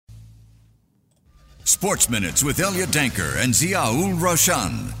Sports Minutes with Elliot Danker and Ziaul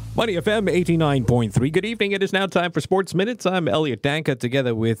Roshan. Money FM 89.3. Good evening. It is now time for Sports Minutes. I'm Elliot Danker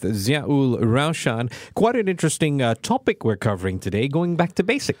together with Ziaul Roshan. Quite an interesting topic we're covering today, going back to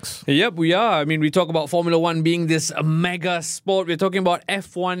basics. Yep, we are. I mean, we talk about Formula One being this mega sport. We're talking about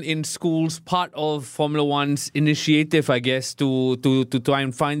F1 in schools, part of Formula One's initiative, I guess, to try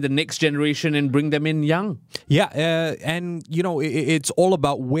and find the next generation and bring them in young. Yeah, and, you know, it's all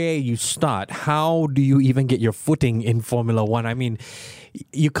about where you start. How do you even get your footing in Formula One? I mean,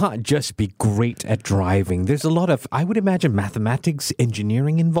 you can't just be great at driving. There's a lot of, I would imagine, mathematics,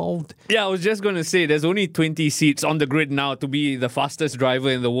 engineering involved. Yeah, I was just going to say, there's only 20 seats on the grid now to be the fastest driver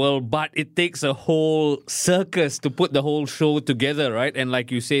in the world, but it takes a whole circus to put the whole show together, right? And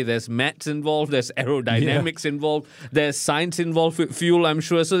like you say, there's maths involved, there's aerodynamics involved, there's science involved with fuel, I'm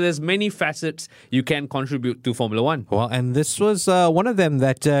sure. So there's many facets you can contribute to Formula One. Well, and this was one of them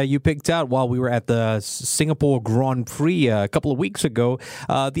that you picked out while we were at the Singapore Grand Prix a couple of weeks ago.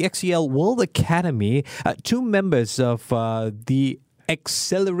 The XCL World Academy, two members of the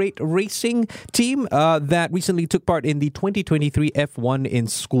Accelerate Racing team that recently took part in the 2023 F1 in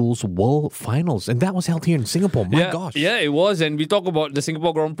Schools World Finals. And that was held here in Singapore. My gosh. Yeah, it was. And we talk about the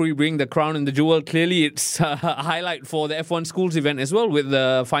Singapore Grand Prix bringing the crown and the jewel. Clearly, it's a highlight for the F1 Schools event as well, with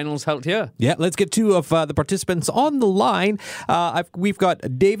the finals held here. Yeah, let's get two of the participants on the line. We've got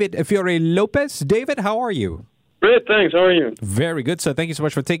David Fiore Lopez. David, how are you? Great, thanks. How are you? Very good, sir. Thank you so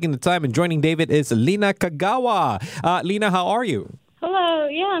much for taking the time. And joining David is Lina Kagawa. Lina, how are you? Hello.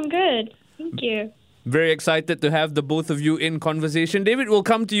 Yeah, I'm good. Thank you. Very excited to have the both of you in conversation. David, we'll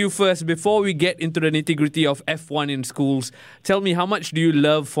come to you first. Before we get into the nitty-gritty of F1 in schools, tell me, how much do you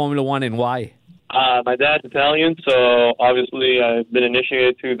love Formula One and why? My dad's Italian, so obviously I've been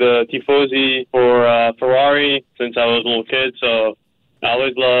initiated to the Tifosi for Ferrari since I was a little kid, so I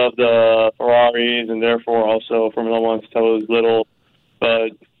always loved Ferraris and therefore also Formula One since I was little.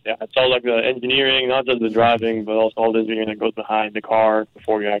 But yeah, it's all like the engineering, not just the driving, but also all the engineering that goes behind the car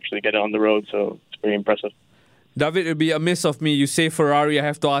before you actually get it on the road. So it's very impressive. David, it would be amiss of me. You say Ferrari. I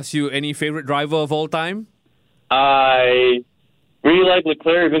have to ask you, any favorite driver of all time? I really like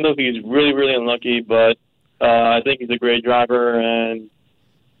Leclerc, even though he's really, really unlucky. But I think he's a great driver and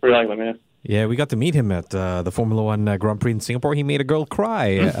really like him, man. Yeah, we got to meet him at the Formula One Grand Prix in Singapore. He made a girl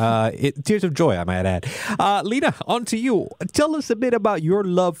cry. Tears of joy, I might add. Lina, on to you. Tell us a bit about your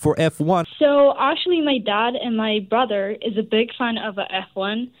love for F1. So actually, my dad and my brother is a big fan of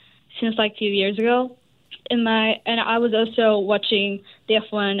F1 since like a few years ago. And I was also watching the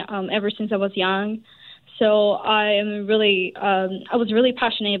F1 ever since I was young. So I was really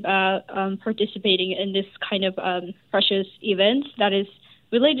passionate about participating in this kind of precious event that is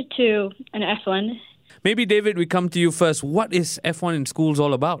related to an F1. Maybe, David, we come to you first. What is F1 in schools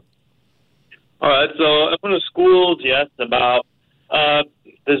all about? All right, so F1 in schools, yes, about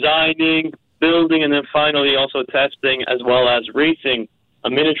designing, building, and then finally also testing as well as racing a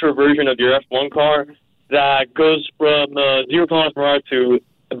miniature version of your F1 car that goes from 0 km/h to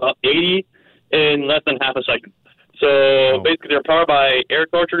about 80 in less than half a second. So basically they're powered by air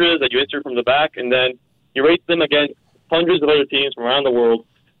cartridges that you insert from the back, and then you race them against hundreds of other teams from around the world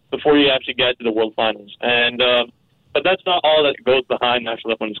before you actually get to the World Finals. And but that's not all that goes behind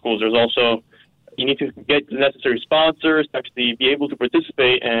National F1 Schools. There's also, you need to get the necessary sponsors to actually be able to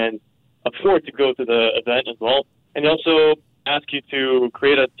participate and afford to go to the event as well. And they also ask you to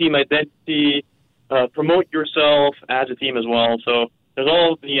create a team identity, promote yourself as a team as well. So there's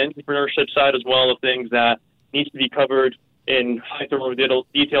all the entrepreneurship side as well of things that needs to be covered in high thorough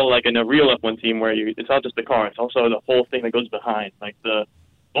detail, like in a real F1 team where it's not just the car, it's also the whole thing that goes behind, like the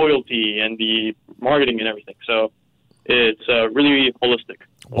loyalty and the marketing and everything. So it's really holistic.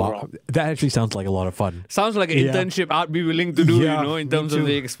 Wow, overall. That actually sounds like a lot of fun. Sounds like an internship I'd be willing to do, in terms of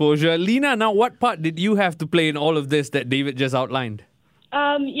the exposure. Lina, now what part did you have to play in all of this that David just outlined?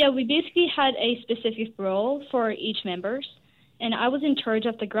 We basically had a specific role for each members. And I was in charge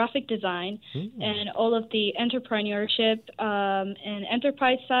of the graphic design and all of the entrepreneurship and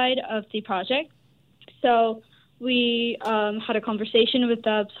enterprise side of the project. So we had a conversation with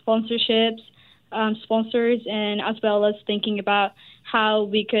the sponsors, and as well as thinking about how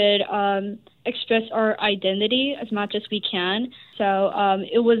we could express our identity as much as we can. So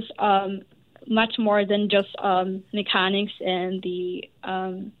it was much more than just mechanics and the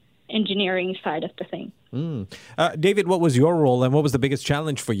engineering side of the thing. David, what was your role and what was the biggest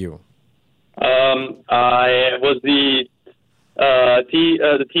challenge for you? I was the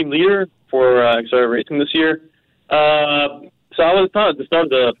team leader for Accelerate Racing this year. So I was taught at the start of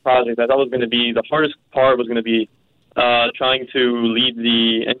the project that was going to be the hardest part was going to be trying to lead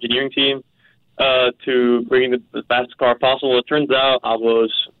the engineering team. to bringing the fastest car possible. It turns out I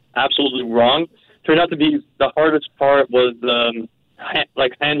was absolutely wrong. Turned out to be the hardest part was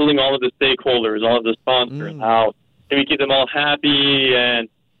handling all of the stakeholders, all of the sponsors. How do we keep them all happy, and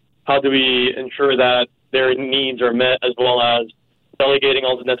how do we ensure that their needs are met, as well as delegating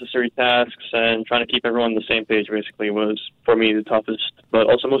all the necessary tasks and trying to keep everyone on the same page, basically, was, for me, the toughest, but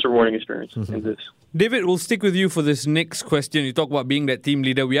also most rewarding experience in this. David, we'll stick with you for this next question. You talk about being that team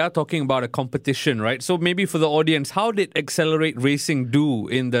leader. We are talking about a competition, right? So maybe for the audience, how did Accelerate Racing do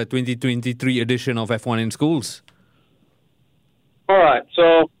in the 2023 edition of F1 in Schools? All right.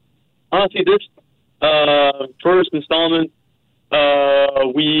 So, honestly, this first installment,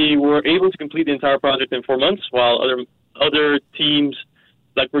 we were able to complete the entire project in 4 months, while other teams,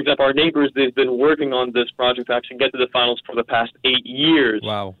 like, for example, our neighbors, they've been working on this project to actually get to the finals for the past 8 years.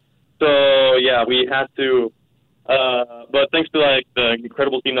 Wow. So, yeah, we had to, but thanks to, like, the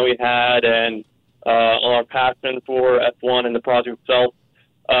incredible team that we had and our passion for F1 and the project itself,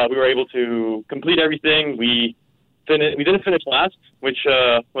 we were able to complete everything. We didn't finish last, which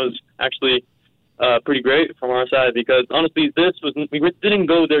was actually pretty great from our side, because, honestly, we didn't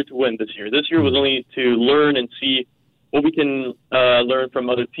go there to win this year. This year was only to learn and see what we can learn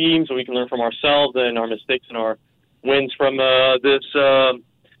from other teams, what we can learn from ourselves and our mistakes and our wins from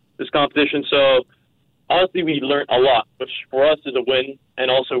this competition. So, honestly, we learned a lot, which for us is a win. And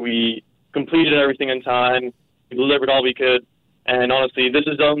also, we completed everything in time. We delivered all we could. And honestly, this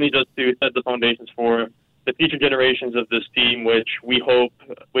is only just to set the foundations for the future generations of this team, which we hope,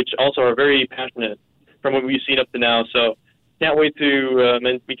 which also are very passionate from what we've seen up to now. So, can't wait to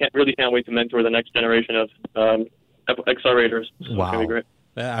can't wait to mentor the next generation of accelerators. So Wow. It's gonna be great.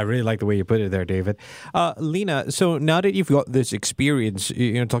 I really like the way you put it there, David. Lena, so now that you've got this experience,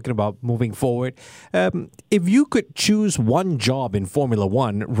 talking about moving forward, if you could choose one job in Formula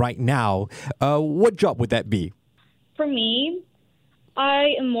One right now, what job would that be? For me,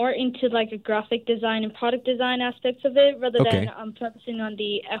 I am more into like a graphic design and product design aspects of it rather Okay. than focusing on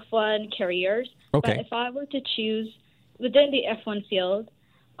the F1 careers. Okay. But if I were to choose within the F1 field,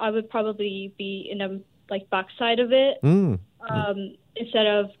 I would probably be in a backside of it instead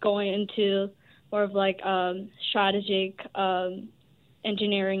of going into more of like strategic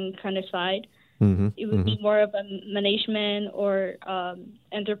engineering kind of side. It would be more of a management or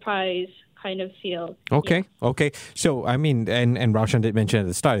enterprise kind of field. Okay. So, I mean, and Raushan did mention at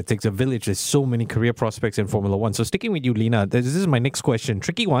the start, it takes a village. There's so many career prospects in Formula One. So, sticking with you, Lena, this is my next question.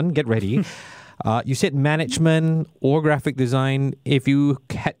 Tricky one. Get ready. You said management or graphic design. If you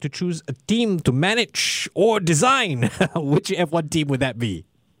had to choose a team to manage or design, which F1 team would that be?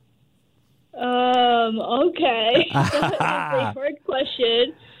 Okay. That's a hard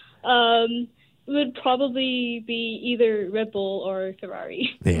question. It would probably be either Red Bull or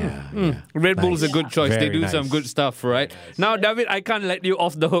Ferrari. Yeah. Red Bull's a Nice. good choice. Very They do some nice. good stuff, right? Now, David, I can't let you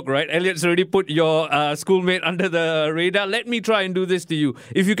off the hook, right? Elliot's already put your schoolmate under the radar. Let me try and do this to you.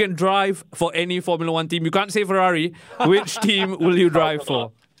 If you can drive for any Formula One team, you can't say Ferrari. Which team will you drive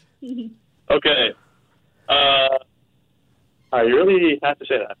for? Okay. I really have to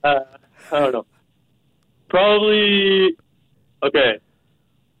say that. I don't know. Probably, okay.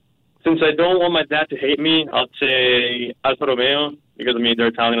 Since I don't want my dad to hate me, I'll say Alfa Romeo, because, they're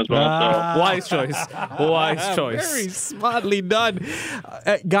Italian as well. Wise choice. Wise choice. Very smartly done.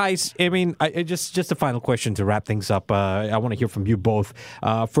 Guys, I just a final question to wrap things up. I want to hear from you both.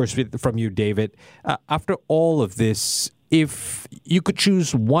 First, from you, David. After all of this, if you could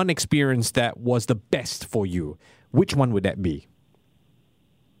choose one experience that was the best for you, which one would that be?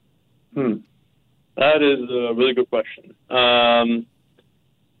 That is a really good question.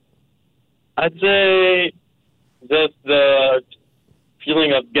 I'd say just the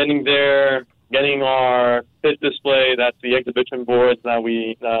feeling of getting there, getting our pit display, that's the exhibition boards that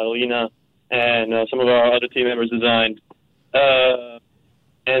Lena and some of our other team members designed,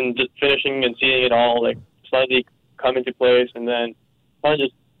 and just finishing and seeing it all slightly come into place, and then kind of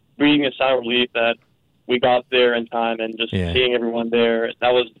just breathing a sigh of relief that we got there in time, and just seeing everyone there.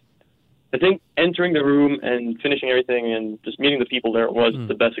 That was, I think, entering the room and finishing everything and just meeting the people there was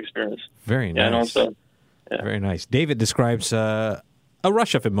the best experience. Very nice. Yeah, and also, Very nice. David describes a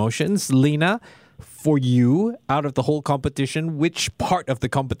rush of emotions. Lena, for you, out of the whole competition, which part of the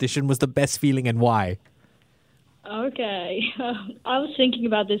competition was the best feeling and why? Okay. I was thinking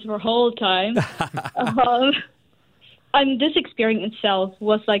about this for a whole time. This experience itself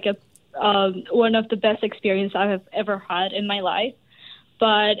was one of the best experiences I have ever had in my life.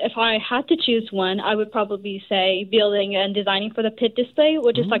 But if I had to choose one, I would probably say building and designing for the pit display,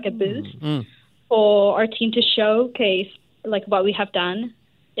 which is like a booth for our team to showcase what we have done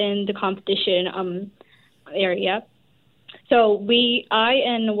in the competition area. So I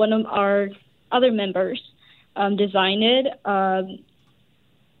and one of our other members designed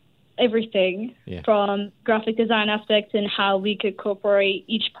everything from graphic design aspects and how we could incorporate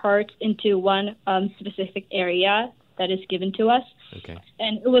each part into one specific area that is given to us. Okay.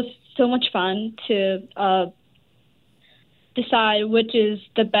 And it was so much fun to decide which is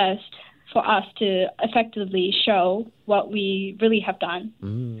the best for us to effectively show what we really have done.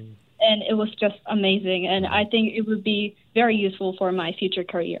 And it was just amazing. And I think it would be very useful for my future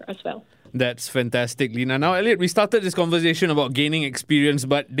career as well. That's fantastic, Lena. Now, Elliot, we started this conversation about gaining experience,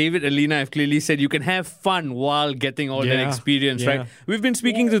 but David and Lena have clearly said you can have fun while getting all that experience, right? We've been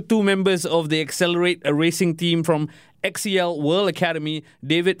speaking to two members of the Accelerate Racing team from XCL World Academy,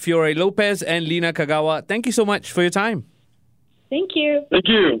 David Fiore Lopez and Lena Kagawa. Thank you so much for your time. Thank you. Thank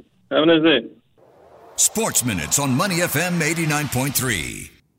you. Have a nice day. Sports Minutes on Money FM 89.3.